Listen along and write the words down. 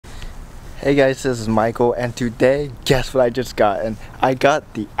Hey guys, this is Michael, and today, guess what I just got? And I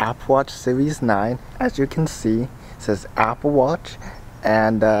got the Apple Watch Series 9. As you can see, it says Apple Watch,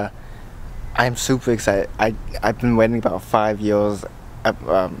 and I'm super excited. I've been waiting about 5 years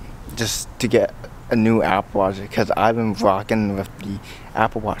just to get a new Apple Watch because I've been rocking with the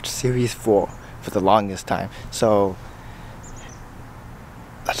Apple Watch Series 4 for the longest time. So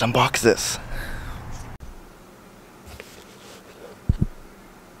let's unbox this.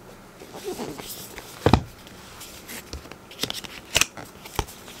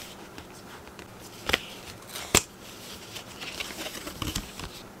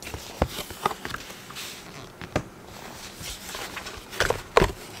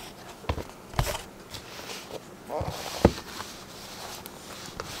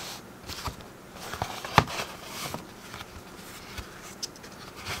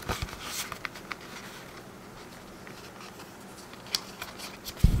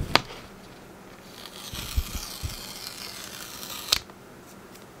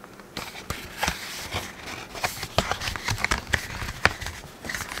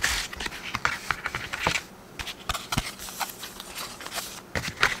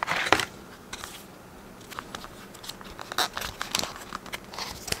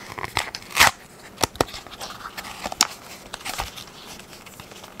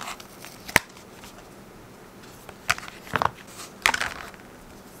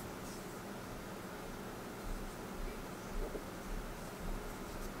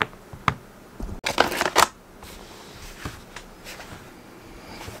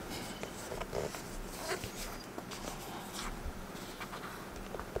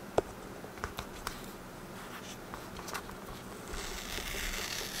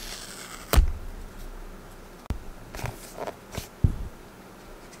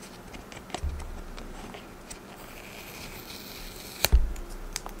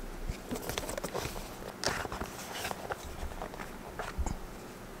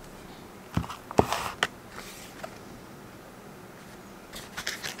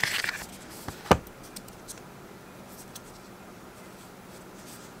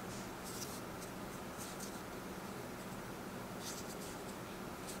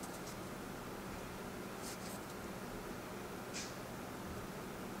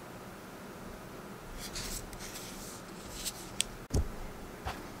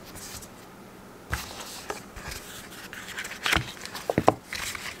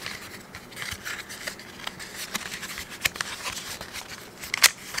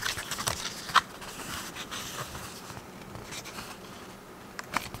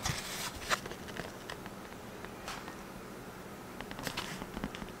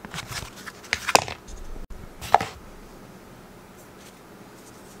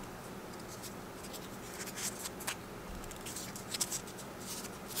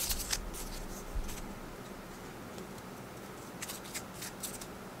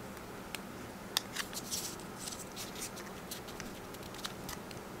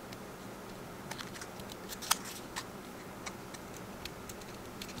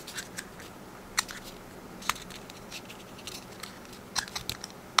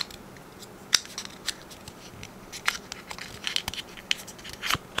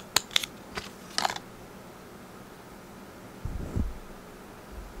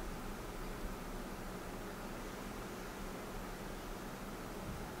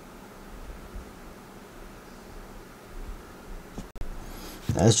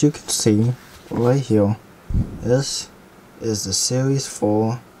 As you can see right here, this is the Series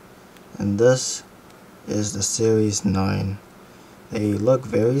 4 and this is the Series 9. They look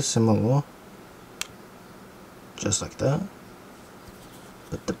very similar, just like that.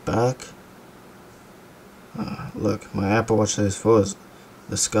 But the back, look, my Apple Watch Series 4 is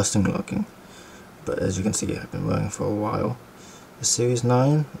disgusting looking. But as you can see, I've been wearing it for a while. The Series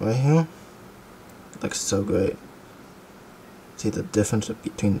 9 right here looks so great. See the difference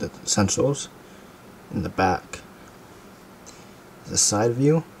between the sensors in the back. The side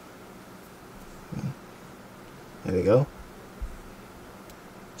view. There we go.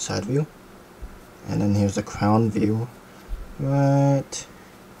 Side view. And then here's the crown view. Right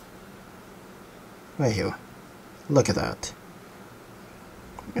here. Look at that.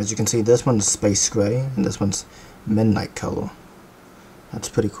 As you can see, this one's space gray and this one's midnight color. That's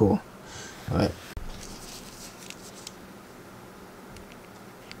pretty cool. Alright.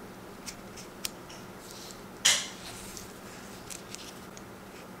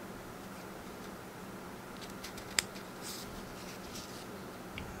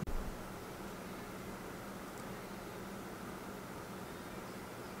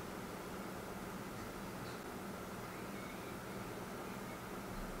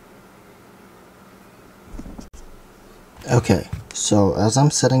 Okay, so as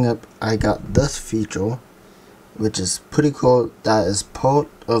I'm setting up, I got this feature, which is pretty cool. That is part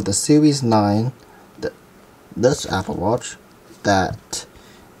of the Series 9, this Apple Watch, that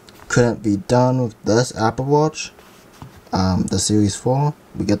couldn't be done with this Apple Watch. The Series 4,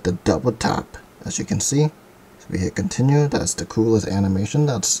 we get the double tap, as you can see. So we hit continue. That's the coolest animation.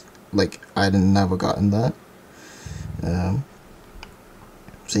 That's like, I never gotten that.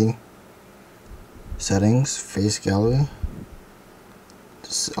 See, settings, face gallery,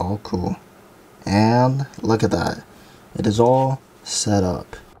 this is all cool. And look at that, it is all set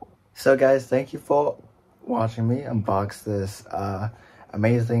up. So guys, thank you for watching me unbox this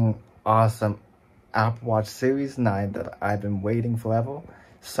amazing, awesome Apple Watch Series 9 that I've been waiting forever.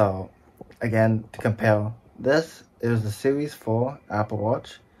 So again, to compare, this is the Series 4 Apple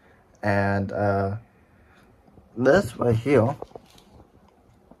Watch, and this right here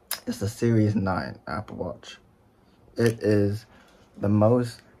is the Series 9 Apple Watch. It is the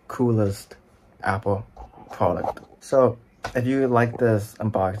most coolest Apple product. So if you like this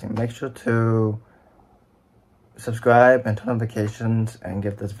unboxing, make sure to subscribe and turn on notifications and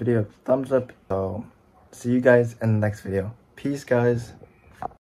give this video a thumbs up. So see you guys in the next video. Peace, guys.